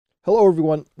Hello,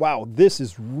 everyone. Wow, this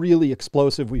is really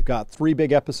explosive. We've got 3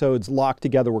 big episodes locked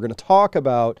together. We're going to talk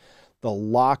about the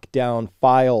lockdown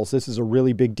files. This is a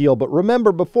really big deal. But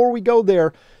remember, before we go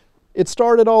there, it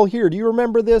started all here. Do you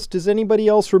remember this? Does anybody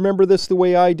else remember this the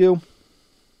way I do?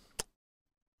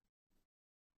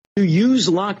 You use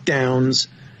lockdowns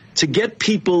to get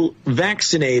people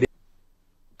vaccinated.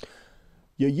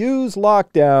 You use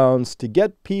lockdowns to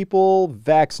get people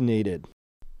vaccinated.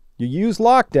 You use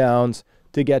lockdowns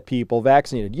to get people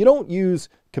vaccinated. You don't use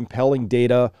compelling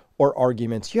data or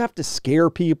arguments. You have to scare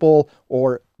people,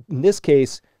 or in this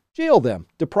case, jail them,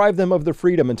 deprive them of their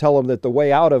freedom, and tell them that the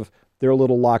way out of their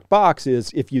little locked box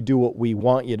is if you do what we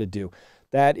want you to do.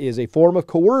 That is a form of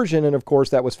coercion, and of course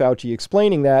that was Fauci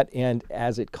explaining that, and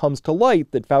as it comes to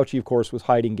light that Fauci, of course, was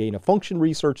hiding gain-of-function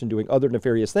research and doing other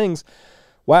nefarious things.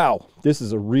 Wow, this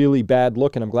is a really bad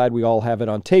look, and I'm glad we all have it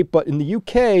on tape. But in the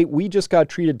UK, we just got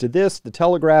treated to this, the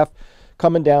Telegraph,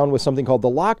 coming down with something called the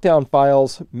lockdown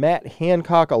files. Matt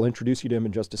Hancock, I'll introduce you to him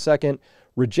in just a second,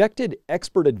 rejected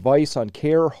expert advice on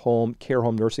care home,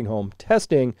 nursing home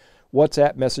testing.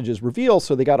 WhatsApp messages reveal,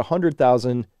 so they got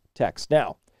 100,000 texts.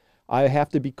 Now, I have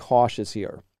to be cautious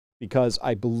here because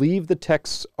I believe the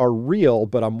texts are real,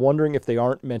 but I'm wondering if they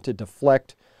aren't meant to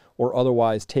deflect or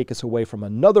otherwise take us away from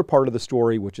another part of the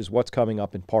story, which is what's coming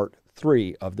up in part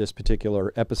 3 of this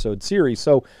particular episode series.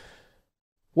 So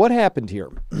what happened here?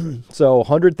 So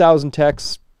 100,000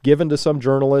 texts given to some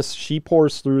journalist. She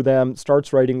pours through them,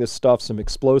 starts writing this stuff. Some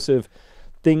explosive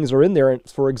things are in there. And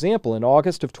for example, in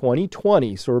August of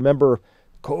 2020, so remember,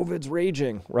 COVID's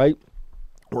raging, right?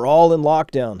 We're all in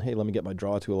lockdown. Hey, let me get my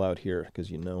draw tool out here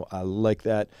because you know I like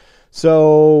that.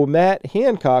 So Matt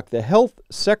Hancock, the health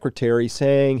secretary,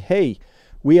 saying, hey,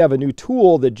 we have a new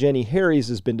tool that Jenny Harries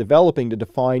has been developing to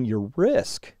define your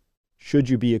risk should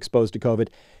you be exposed to COVID.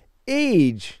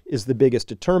 Age is the biggest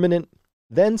determinant,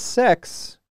 then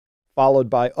sex, followed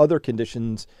by other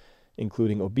conditions,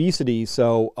 including obesity.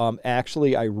 So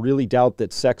actually, I really doubt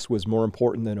that sex was more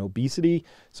important than obesity.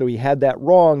 So he had that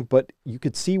wrong, but you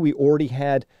could see we already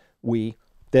had,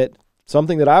 that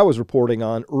something that I was reporting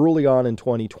on early on in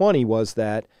 2020 was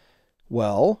that,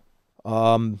 well,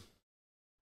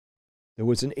 there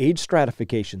was an age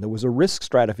stratification. There was a risk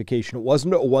stratification. It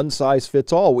wasn't a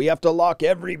one-size-fits-all. We have to lock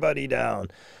everybody down.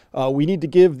 We need to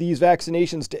give these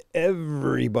vaccinations to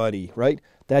everybody, right?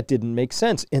 That didn't make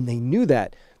sense, and they knew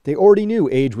that. They already knew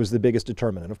age was the biggest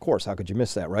determinant. Of course, how could you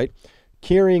miss that, right?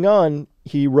 Carrying on,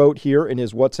 he wrote here in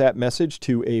his WhatsApp message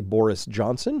to a Boris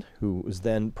Johnson, who was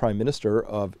then Prime Minister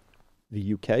of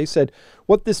the UK, said,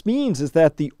 what this means is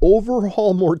that the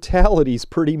overall mortality is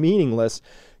pretty meaningless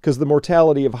because the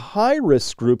mortality of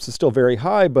high-risk groups is still very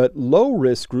high, but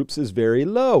low-risk groups is very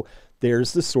low.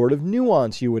 There's the sort of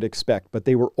nuance you would expect, but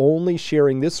they were only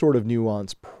sharing this sort of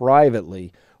nuance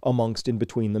privately amongst and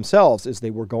between themselves as they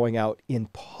were going out in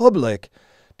public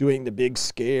doing the big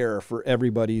scare for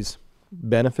everybody's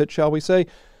benefit, shall we say.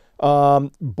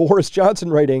 Boris Johnson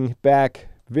writing back,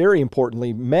 very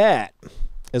importantly, Matt,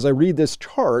 as I read this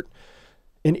chart,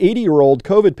 an 80-year-old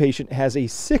COVID patient has a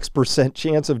 6%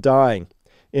 chance of dying.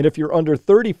 And if you're under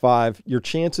 35, your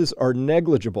chances are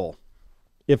negligible.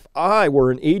 If I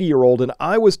were an 80-year-old and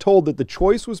I was told that the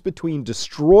choice was between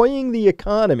destroying the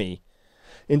economy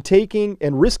and taking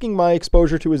and risking my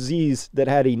exposure to a disease that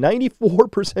had a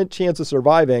 94% chance of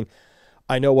surviving,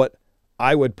 I know what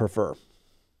I would prefer.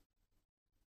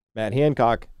 Matt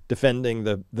Hancock, defending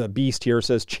the beast here,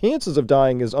 says chances of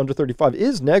dying as under 35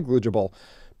 is negligible,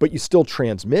 but you still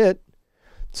transmit.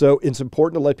 So it's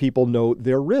important to let people know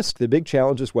their risk. The big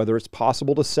challenge is whether it's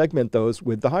possible to segment those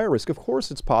with the higher risk. Of course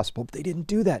it's possible, but they didn't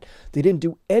do that. They didn't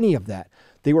do any of that.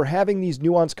 They were having these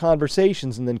nuanced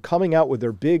conversations and then coming out with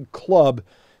their big club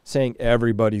saying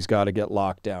everybody's got to get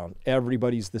locked down.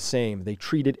 Everybody's the same. They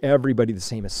treated everybody the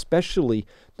same, especially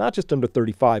not just under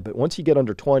 35, but once you get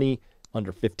under 20,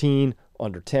 under 15,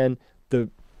 under 10,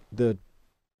 the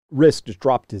risk just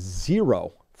dropped to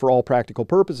 0 for all practical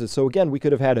purposes. So again, we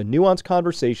could have had a nuanced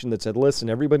conversation that said, listen,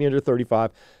 everybody under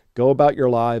 35, go about your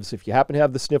lives. If you happen to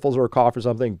have the sniffles or a cough or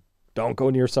something, don't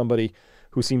go near somebody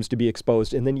who seems to be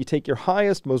exposed. And then you take your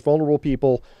highest, most vulnerable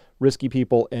people, risky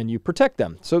people, and you protect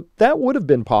them. So that would have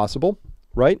been possible,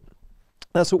 right?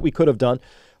 That's what we could have done.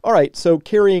 All right, so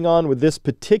carrying on with this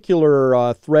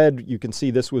particular thread, you can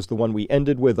see this was the one we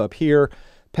ended with up here.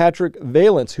 Patrick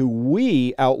Valence, who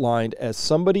we outlined as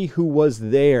somebody who was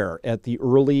there at the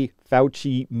early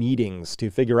Fauci meetings to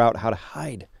figure out how to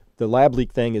hide the lab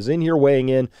leak thing, is in here weighing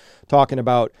in, talking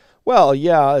about, well,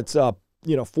 yeah, it's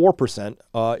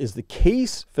 4% is the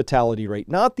case fatality rate,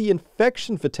 not the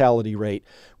infection fatality rate,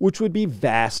 which would be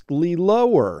vastly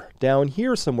lower down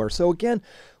here somewhere. So again,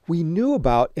 we knew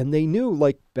about, and they knew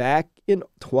like back in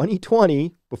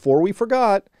 2020, before we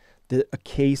forgot, that a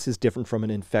case is different from an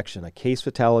infection. A case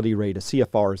fatality rate, a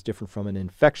CFR, is different from an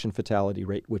infection fatality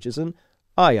rate, which is an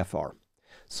IFR.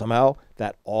 Somehow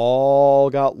that all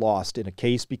got lost, and a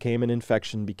case became an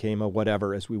infection, became a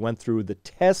whatever, as we went through the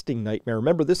testing nightmare.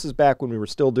 Remember, this is back when we were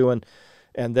still doing,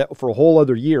 and that for a whole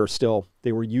other year still,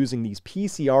 they were using these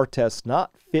PCR tests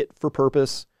not fit for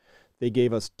purpose. They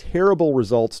gave us terrible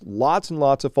results, lots and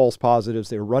lots of false positives.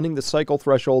 They were running the cycle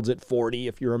thresholds at 40,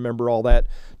 if you remember all that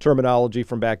terminology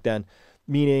from back then,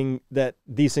 meaning that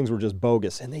these things were just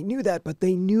bogus. And they knew that, but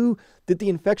they knew that the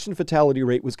infection fatality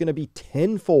rate was going to be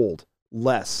tenfold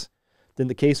less than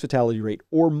the case fatality rate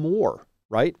or more,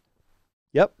 right?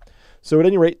 Yep. So at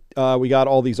any rate, we got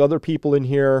all these other people in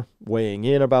here weighing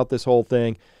in about this whole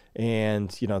thing. And,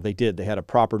 they had a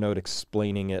proper note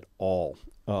explaining it all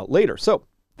later. So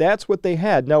that's what they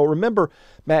had. Now, remember,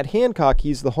 Matt Hancock,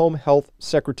 he's the Home Health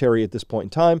Secretary at this point in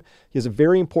time. He has a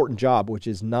very important job, which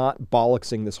is not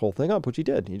bollocksing this whole thing up, which he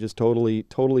did. He just totally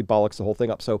bollocks the whole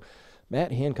thing up. So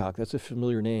Matt Hancock, that's a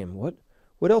familiar name. What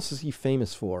else is he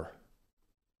famous for?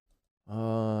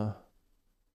 Oh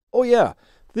yeah,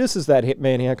 this is that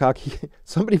man Hancock.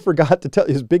 Somebody forgot to tell,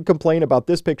 his big complaint about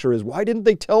this picture is, why didn't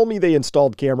they tell me they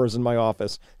installed cameras in my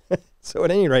office? So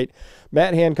at any rate,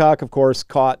 Matt Hancock, of course,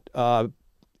 caught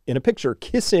in a picture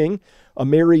kissing a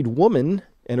married woman.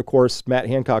 And of course, Matt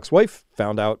Hancock's wife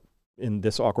found out in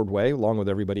this awkward way, along with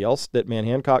everybody else, that Matt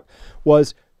Hancock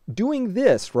was doing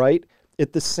this, right?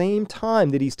 At the same time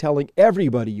that he's telling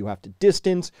everybody you have to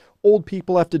distance, old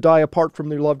people have to die apart from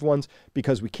their loved ones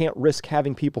because we can't risk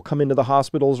having people come into the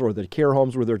hospitals or the care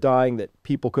homes where they're dying, that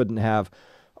people couldn't have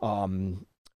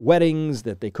weddings,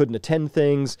 that they couldn't attend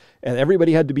things, and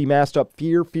everybody had to be masked up.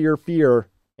 Fear, fear, fear.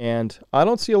 And I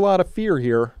don't see a lot of fear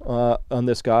here on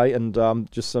this guy, and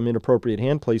just some inappropriate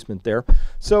hand placement there.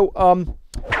 So,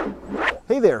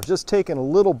 hey there, just taking a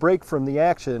little break from the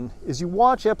action. As you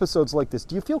watch episodes like this,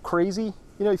 do you feel crazy?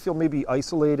 You feel maybe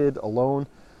isolated, alone?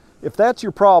 If that's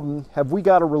your problem, have we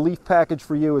got a relief package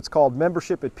for you? It's called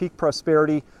Membership at Peak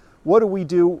Prosperity. What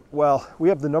do? Well, we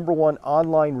have the #1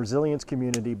 online resilience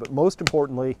community, but most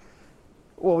importantly,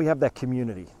 we have that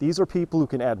community. These are people who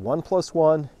can add 1 +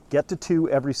 1, get to 2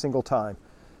 every single time.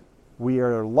 We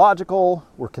are logical,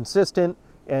 we're consistent,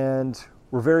 and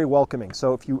we're very welcoming.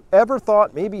 So if you ever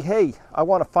thought maybe, hey, I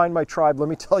want to find my tribe, let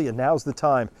me tell you, now's the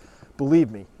time.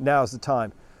 Believe me, now's the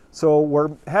time. So we're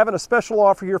having a special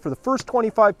offer here for the first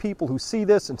 25 people who see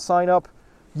this and sign up.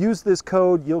 Use this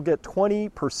code, you'll get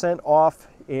 20% off.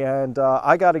 And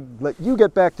I got to let you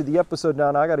get back to the episode now,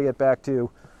 and I got to get back to,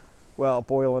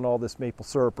 boiling all this maple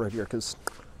syrup right here, because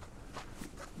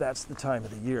that's the time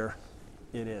of the year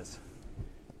it is.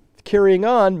 Carrying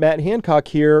on, Matt Hancock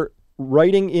here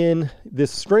writing in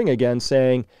this string again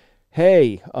saying,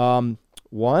 hey,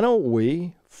 why don't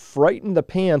we frighten the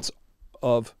pants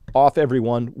off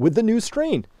everyone with the new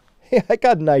strain? Hey, I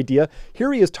got an idea.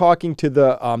 Here he is talking to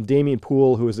the Damian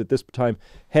Poole, who is at this time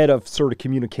head of sort of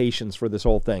communications for this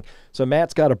whole thing. So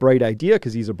Matt's got a bright idea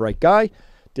because he's a bright guy.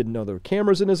 Didn't know there were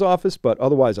cameras in his office, but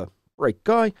otherwise a bright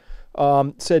guy.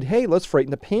 Said, hey, let's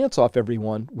frighten the pants off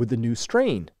everyone with the new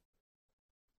strain.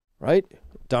 Right?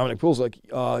 Dominic Poole's like,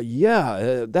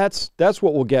 that's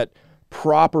what will get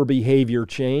proper behavior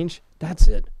change. That's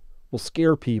it. We'll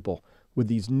scare people with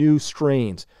these new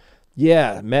strains.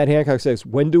 Yeah, Matt Hancock says,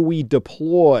 when do we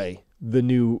deploy the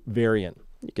new variant?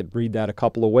 You could read that a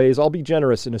couple of ways. I'll be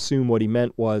generous and assume what he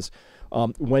meant was,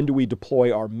 when do we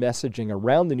deploy our messaging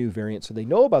around the new variant so they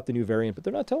know about the new variant, but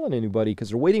they're not telling anybody because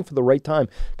they're waiting for the right time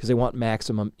because they want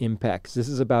maximum impact. This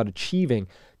is about achieving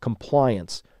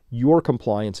compliance, your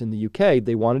compliance in the UK.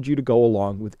 They wanted you to go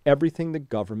along with everything the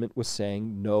government was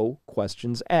saying, no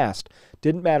questions asked.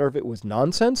 Didn't matter if it was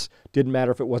nonsense, didn't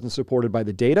matter if it wasn't supported by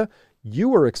the data. You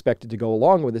were expected to go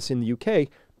along with this in the UK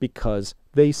because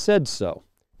they said so.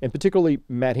 And particularly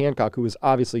Matt Hancock, who is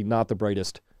obviously not the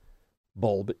brightest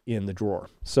bulb in the drawer.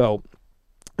 So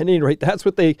at any rate, that's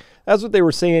what they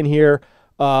were saying here.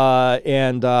 I've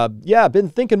been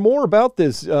thinking more about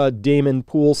this, Damon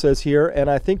Poole says here, and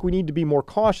I think we need to be more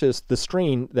cautious, the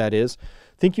strain, that is.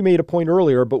 I think you made a point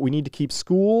earlier, but we need to keep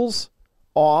schools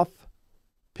off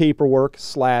paperwork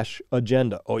 /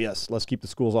 agenda. Oh yes, let's keep the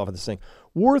schools off of this thing.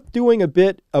 Worth doing a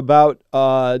bit about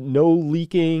no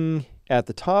leaking at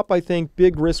the top, I think.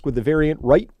 Big risk with the variant.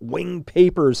 Right-wing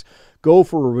papers go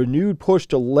for a renewed push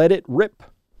to let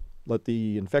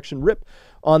the infection rip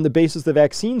on the basis the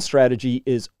vaccine strategy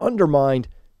is undermined.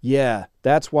 Yeah,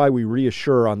 that's why we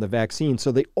reassure on the vaccine.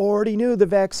 So they already knew the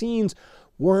vaccines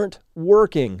weren't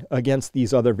working against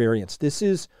these other variants. This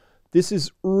is This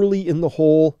is early in the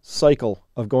whole cycle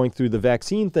of going through the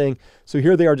vaccine thing. So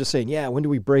here they are just saying, yeah, when do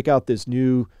we break out this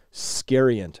new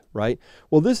scariant, right?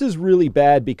 Well, this is really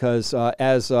bad because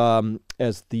as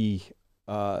the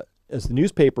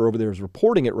newspaper over there is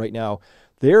reporting it right now,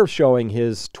 they're showing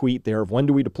his tweet there of when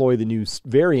do we deploy the new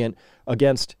variant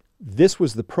against. This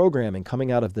was the programming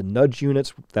coming out of the nudge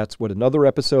units. That's what another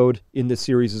episode in this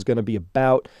series is going to be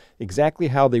about, exactly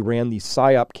how they ran these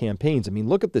PSYOP campaigns. I mean,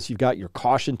 look at this. You've got your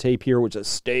caution tape here, which says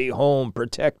stay home,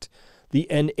 protect the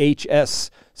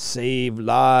NHS, save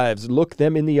lives, look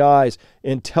them in the eyes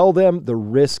and tell them the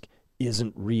risk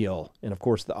isn't real. And of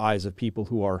course, the eyes of people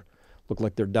who look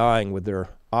like they're dying with their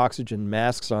oxygen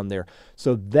masks on there.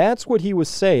 So that's what he was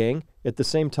saying. At the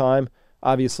same time,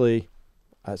 obviously,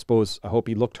 I hope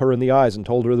he looked her in the eyes and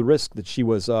told her the risk that she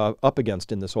was up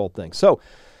against in this whole thing. So,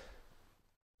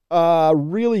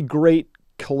 really great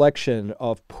collection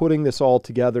of putting this all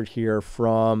together here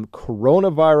from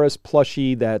Coronavirus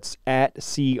Plushie. That's at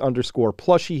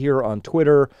 @C_Plushie here on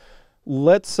Twitter.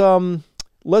 Let's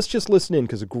just listen in,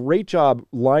 because a great job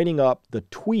lining up the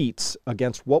tweets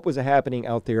against what was happening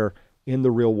out there in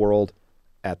the real world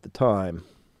at the time.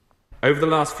 Over the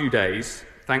last few days,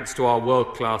 thanks to our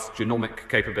world-class genomic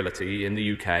capability in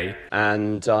the UK,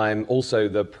 and I'm also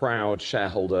the proud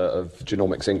shareholder of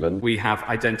Genomics England, we have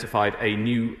identified a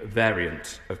new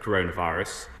variant of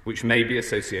coronavirus which may be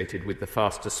associated with the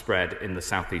fastest spread in the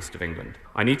southeast of England.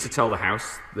 I need to tell the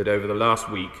House that over the last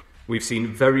week we've seen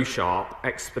very sharp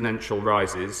exponential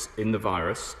rises in the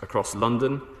virus across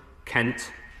London,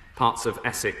 Kent, parts of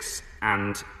Essex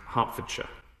and Hertfordshire.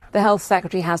 The Health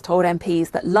Secretary has told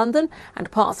MPs that London and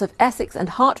parts of Essex and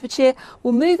Hertfordshire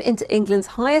will move into England's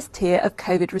highest tier of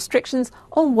COVID restrictions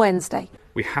on Wednesday.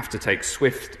 We have to take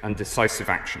swift and decisive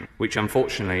action, which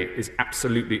unfortunately is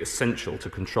absolutely essential to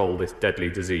control this deadly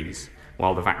disease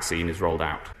while the vaccine is rolled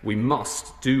out. We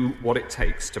must do what it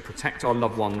takes to protect our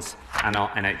loved ones and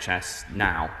our NHS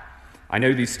now. I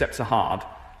know these steps are hard,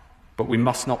 but we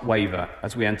must not waver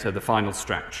as we enter the final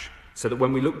stretch, so that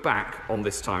when we look back on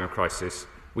this time of crisis,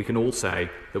 we can all say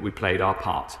that we played our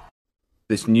part.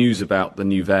 This news about the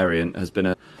new variant has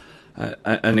been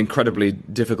an incredibly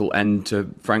difficult end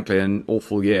to, frankly, an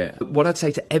awful year. What I'd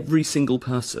say to every single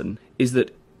person is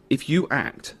that if you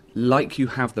act like you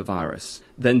have the virus,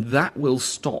 then that will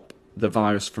stop the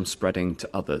virus from spreading to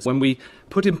others. When we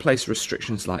put in place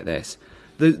restrictions like this,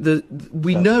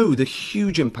 we know the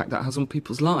huge impact that has on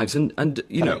people's lives. And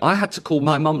you know, I had to call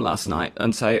my mum last night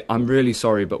and say, I'm really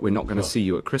sorry, but we're not going to see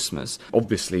you at Christmas.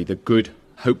 Obviously, the good,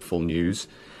 hopeful news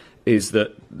is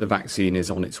that the vaccine is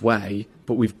on its way,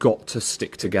 but we've got to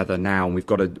stick together now, and we've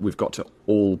got to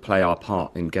all play our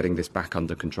part in getting this back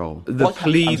under control. The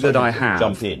plea that I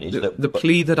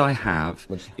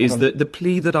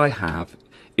have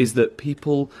is that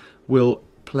people will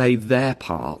play their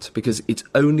part, because it's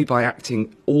only by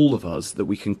acting, all of us, that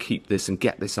we can keep this and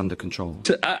get this under control.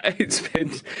 It's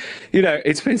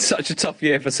been such a tough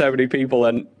year for so many people,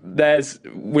 and there's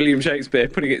William Shakespeare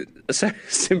putting it so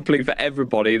simply for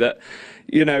everybody that,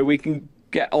 we can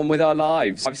get on with our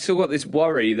lives. I've still got this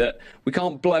worry that we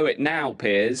can't blow it now,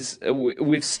 Piers.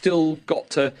 We've still got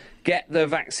to get the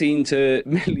vaccine to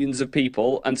millions of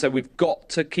people, and so we've got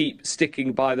to keep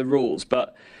sticking by the rules.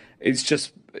 But it's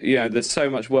just, there's so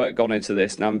much work gone into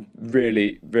this, and I'm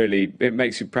really, it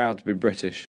makes you proud to be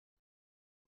British.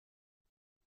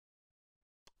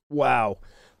 Wow.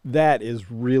 That is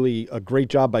really a great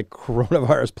job by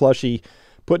Coronavirus Plushie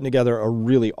putting together a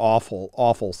really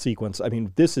awful sequence. I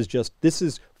mean, this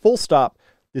is full stop.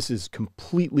 This is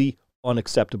completely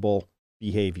unacceptable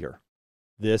behavior.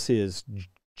 This is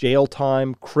jail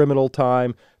time, criminal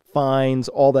time, fines,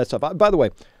 all that stuff. By the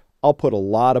way, I'll put a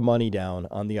lot of money down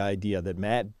on the idea that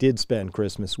Matt did spend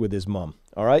Christmas with his mom.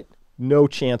 All right? No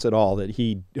chance at all that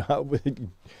he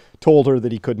told her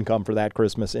that he couldn't come for that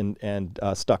Christmas and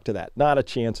stuck to that. Not a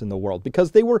chance in the world,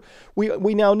 because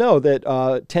we now know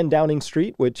that 10 Downing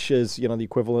Street, which is, the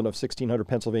equivalent of 1600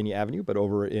 Pennsylvania Avenue, but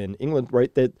over in England,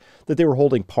 right, that they were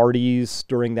holding parties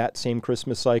during that same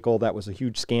Christmas cycle. That was a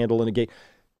huge scandal and a gate.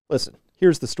 Listen,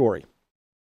 here's the story.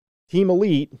 Team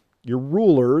Elite, your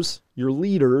rulers, your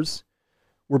leaders,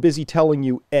 were busy telling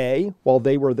you A, while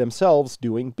they were themselves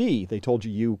doing B. They told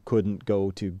you couldn't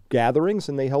go to gatherings,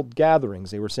 and they held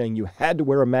gatherings. They were saying you had to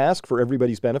wear a mask for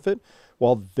everybody's benefit,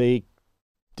 while they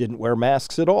didn't wear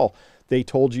masks at all. They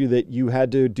told you that you had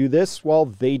to do this, while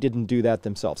they didn't do that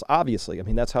themselves. Obviously, I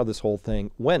mean, that's how this whole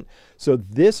thing went. So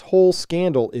this whole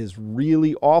scandal is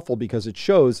really awful, because it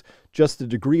shows just the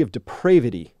degree of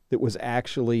depravity that was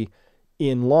actually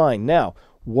in line. Now,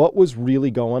 what was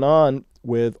really going on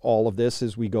with all of this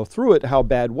as we go through it. How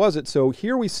bad was it? So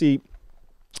here we see,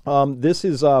 this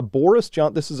is Boris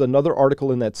Johnson. This is another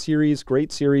article in that series,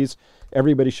 great series.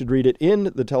 Everybody should read it,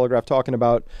 in the Telegraph, talking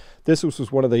about this.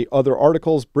 Was one of the other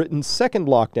articles. Britain's second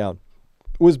lockdown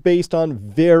was based on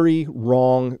very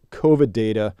wrong COVID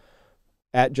data,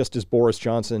 just as Boris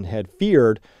Johnson had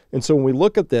feared. And so when we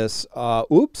look at this,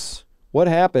 oops, what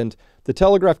happened? The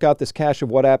Telegraph got this cache of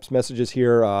WhatsApp messages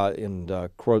here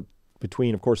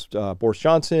between, of course, Boris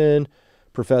Johnson,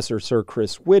 Professor Sir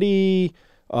Chris Whitty,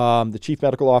 the Chief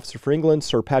Medical Officer for England,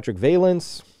 Sir Patrick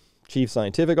Valence, Chief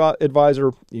Scientific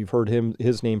Advisor. You've heard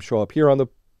his name show up here on the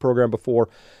program before.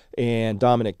 And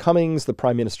Dominic Cummings, the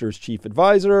Prime Minister's Chief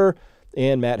Advisor,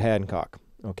 and Matt Hancock.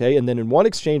 Okay, and then in one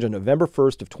exchange on November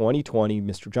 1st of 2020,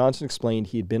 Mr. Johnson explained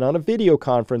he had been on a video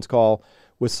conference call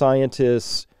with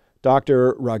scientists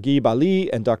Dr. Raghib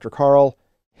Ali and Dr. Carl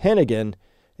Hennigan,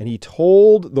 and he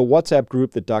told the WhatsApp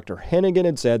group that Dr. Hennigan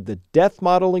had said the death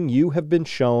modeling you have been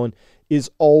shown is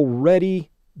already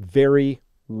very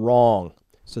wrong.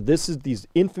 So this is these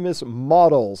infamous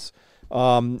models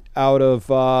out of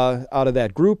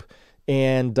that group,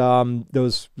 and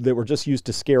those that were just used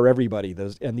to scare everybody.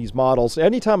 These models.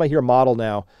 Anytime I hear model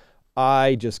now,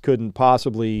 I just couldn't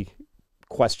possibly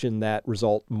question that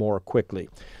result more quickly.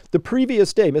 The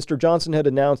previous day, Mr. Johnson had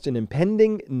announced an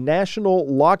impending national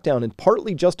lockdown and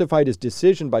partly justified his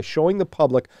decision by showing the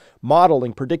public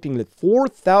modeling predicting that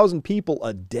 4,000 people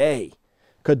a day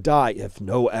could die if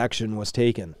no action was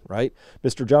taken, right?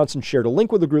 Mr. Johnson shared a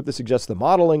link with the group that suggests the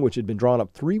modeling, which had been drawn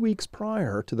up 3 weeks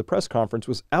prior to the press conference,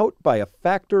 was out by a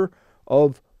factor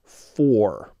of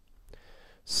 4.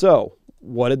 So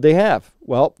what did they have?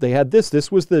 Well, they had this.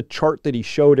 This was the chart that he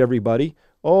showed everybody.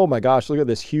 Oh my gosh, look at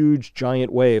this huge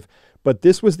giant wave. But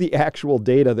this was the actual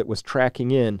data that was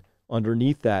tracking in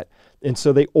underneath that. And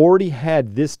so they already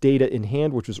had this data in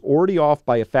hand, which was already off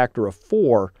by a factor of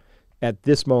 4 at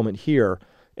this moment here.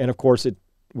 And of course, it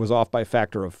was off by a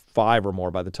factor of 5 or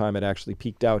more by the time it actually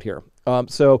peaked out here.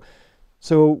 So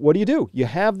what do? You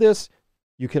have this.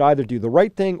 You could either do the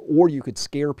right thing or you could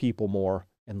scare people more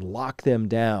and lock them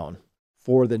down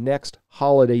for the next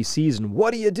holiday season.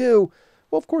 What do?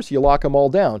 Well, of course, you lock them all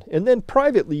down. And then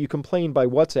privately, you complain by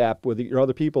WhatsApp with your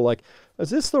other people like, is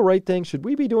this the right thing? Should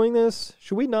we be doing this?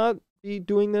 Should we not be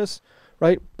doing this?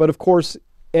 Right? But of course,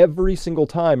 every single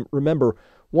time, remember,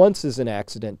 once is an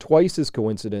accident, twice is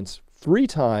coincidence, 3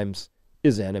 times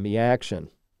is enemy action.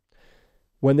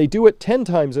 When they do it 10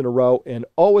 times in a row, and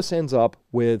always ends up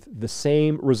with the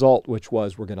same result, which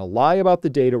was we're going to lie about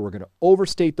the data, we're going to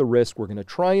overstate the risk, we're going to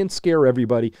try and scare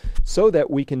everybody so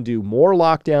that we can do more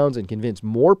lockdowns and convince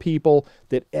more people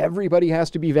that everybody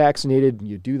has to be vaccinated.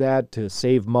 You do that to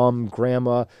save mom,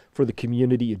 grandma, for the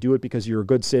community. You do it because you're a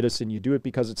good citizen. You do it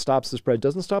because it stops the spread.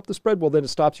 Doesn't stop the spread, well, then it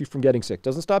stops you from getting sick.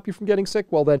 Doesn't stop you from getting sick,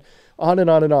 well, then on and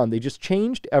on and on. They just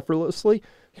changed effortlessly.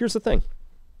 Here's the thing.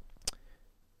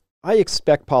 I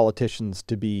expect politicians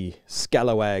to be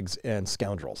scalawags and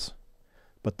scoundrels.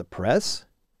 But the press,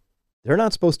 they're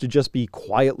not supposed to just be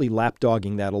quietly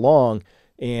lapdogging that along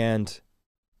and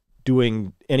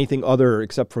doing anything other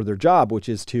except for their job, which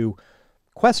is to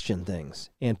question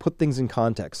things and put things in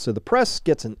context. So the press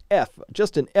gets an F,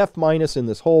 just an F- in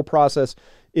this whole process.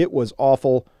 It was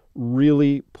awful,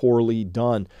 really poorly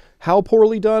done. How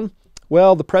poorly done?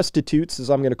 Well, the prostitutes, as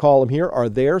I'm going to call them here, are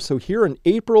there. So here in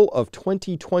April of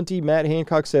 2020, Matt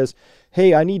Hancock says,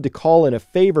 hey, I need to call in a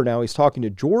favor now. He's talking to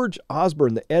George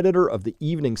Osborne, the editor of the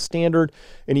Evening Standard.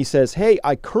 And he says, hey,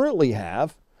 I currently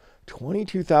have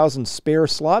 22,000 spare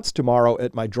slots tomorrow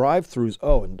at my drive-thrus.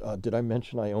 Oh, and did I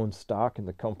mention I own stock in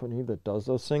the company that does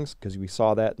those things? Because we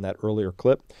saw that in that earlier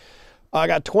clip. I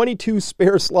got 22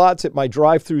 spare slots at my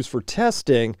drive-thrus for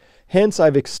testing. Hence,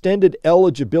 I've extended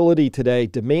eligibility today.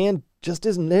 Demand just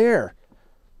isn't there.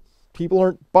 People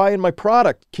aren't buying my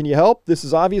product. Can you help? This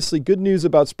is obviously good news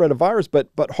about spread of virus,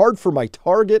 but hard for my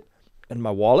target and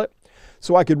my wallet.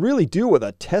 So I could really do with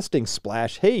a testing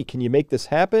splash. Hey, can you make this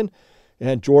happen?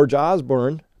 And George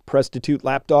Osborne, prostitute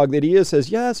lapdog that he is,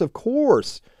 says, yes, of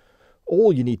course.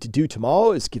 All you need to do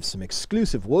tomorrow is give some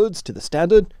exclusive words to the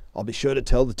Standard. I'll be sure to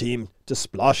tell the team to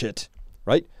splash it.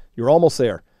 Right? You're almost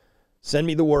there. Send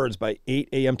me the words by 8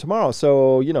 a.m. tomorrow.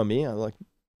 So, you know me, I'm like,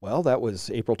 well, that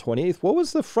was April 28th. What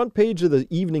was the front page of the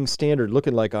Evening Standard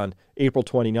looking like on April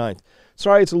 29th?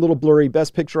 Sorry, it's a little blurry.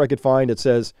 Best picture I could find. It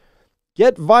says,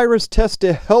 get virus test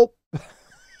to help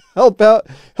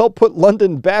put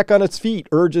London back on its feet,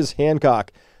 urges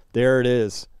Hancock. There it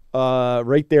is.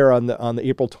 Right there on the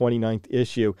April 29th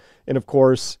issue. And of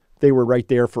course, they were right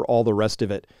there for all the rest of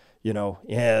it.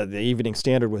 Yeah, the Evening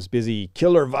Standard was busy.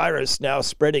 Killer virus now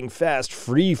spreading fast.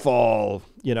 Free fall.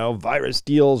 Virus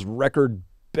deals record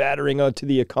battering onto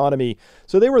the economy.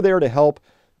 So they were there to help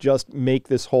just make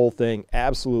this whole thing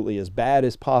absolutely as bad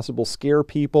as possible, scare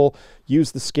people,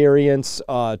 use the scariants,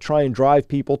 try and drive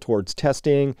people towards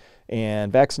testing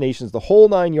and vaccinations, the whole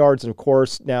 9 yards. And of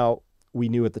course, now we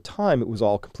knew at the time it was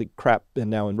all complete crap. And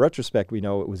now in retrospect, we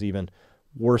know it was even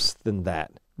worse than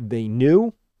that. They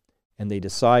knew, and they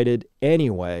decided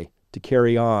anyway to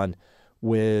carry on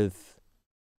with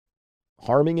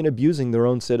harming and abusing their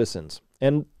own citizens.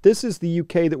 And this is the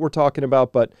UK that we're talking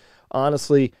about, but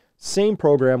honestly, same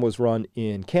program was run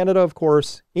in Canada, of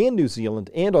course, and New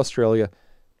Zealand, and Australia,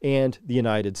 and the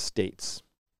United States.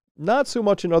 Not so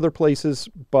much in other places,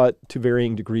 but to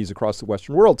varying degrees across the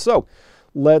Western world. So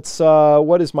let's,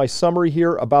 what is my summary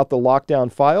here about the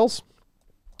lockdown files?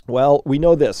 Well, we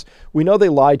know this. We know they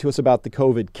lied to us about the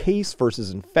COVID case versus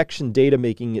infection data,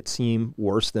 making it seem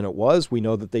worse than it was. We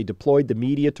know that they deployed the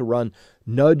media to run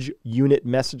nudge unit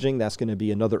messaging. That's going to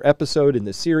be another episode in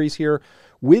this series here.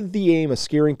 With the aim of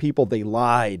scaring people, they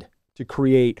lied to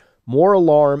create more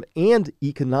alarm and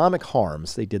economic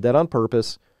harms. They did that on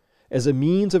purpose as a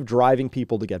means of driving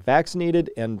people to get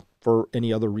vaccinated and for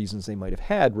any other reasons they might have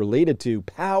had related to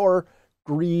power,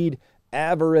 greed,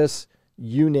 avarice,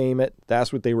 you name it.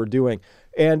 That's what they were doing.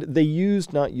 And they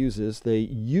used, they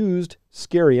used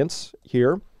scariants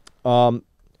here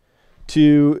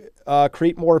to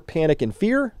create more panic and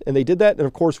fear. And they did that. And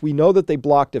of course, we know that they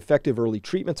blocked effective early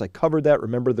treatments. I covered that.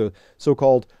 Remember the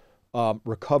so-called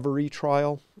recovery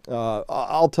trial?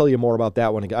 I'll tell you more about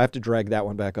that one again. I have to drag that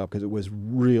one back up because it was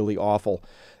really awful.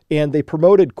 And they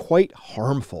promoted quite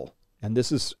harmful. And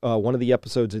this is one of the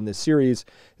episodes in this series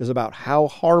is about how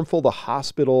harmful the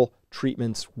hospital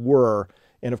treatments were.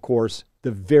 And of course,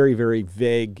 the very, very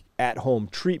vague at-home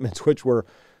treatments, which were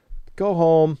go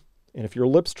home, and if your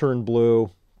lips turn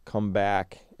blue, come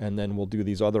back, and then we'll do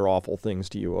these other awful things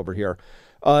to you over here.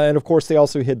 And of course, they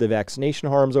also hid the vaccination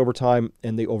harms over time,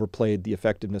 and they overplayed the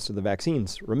effectiveness of the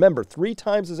vaccines. Remember, 3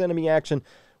 times as enemy action,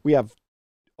 we have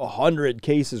 100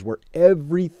 cases where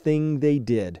everything they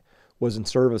did was in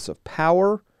service of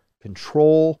power,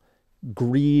 control,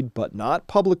 greed, but not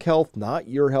public health, not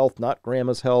your health, not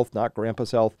grandma's health, not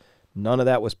grandpa's health. None of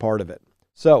that was part of it.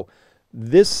 So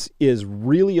this is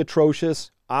really atrocious.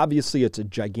 Obviously, it's a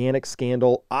gigantic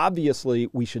scandal. Obviously,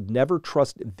 we should never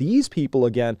trust these people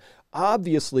again.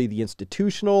 Obviously, the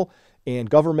institutional and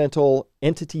governmental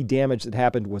entity damage that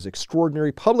happened was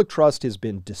extraordinary. Public trust has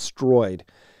been destroyed.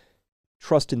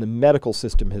 Trust in the medical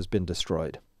system has been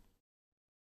destroyed.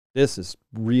 This is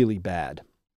really bad.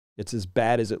 It's as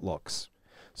bad as it looks.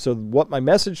 So what my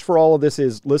message for all of this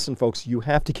is, listen, folks, you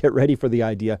have to get ready for the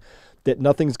idea that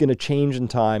nothing's going to change in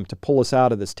time to pull us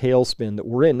out of this tailspin that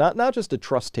we're in. Not just a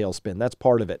trust tailspin, that's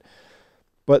part of it.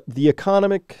 But the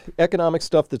economic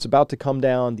stuff that's about to come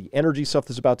down, the energy stuff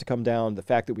that's about to come down, the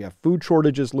fact that we have food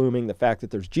shortages looming, the fact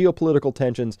that there's geopolitical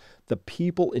tensions, the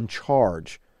people in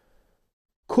charge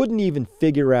couldn't even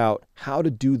figure out how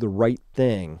to do the right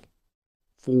thing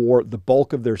for the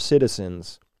bulk of their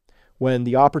citizens when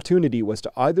the opportunity was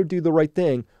to either do the right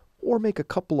thing or make a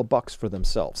couple of bucks for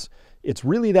themselves. It's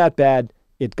really that bad.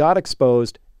 It got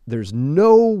exposed. There's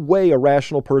no way a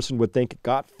rational person would think it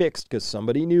got fixed because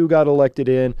somebody new got elected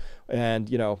in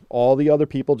and, all the other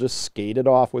people just skated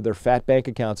off with their fat bank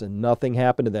accounts and nothing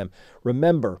happened to them.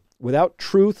 Remember, without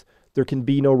truth, there can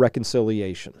be no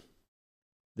reconciliation.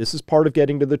 This is part of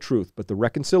getting to the truth, but the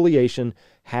reconciliation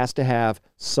has to have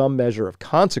some measure of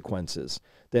consequences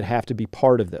that have to be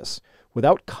part of this.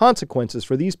 Without consequences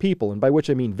for these people, and by which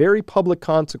I mean very public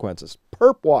consequences,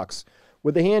 perp walks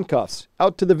with the handcuffs,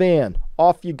 out to the van,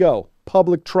 off you go,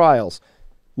 public trials,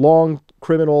 long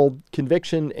criminal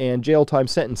conviction and jail time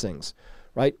sentencings,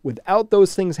 right? Without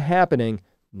those things happening,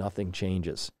 nothing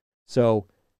changes. So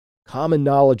common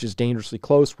knowledge is dangerously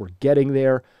close. We're getting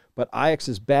there. But IX,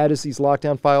 as bad as these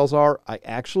lockdown files are, I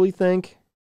actually think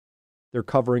they're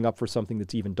covering up for something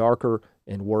that's even darker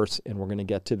and worse, and we're going to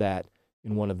get to that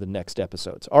in one of the next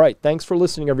episodes. All right, thanks for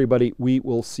listening, everybody. We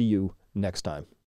will see you next time.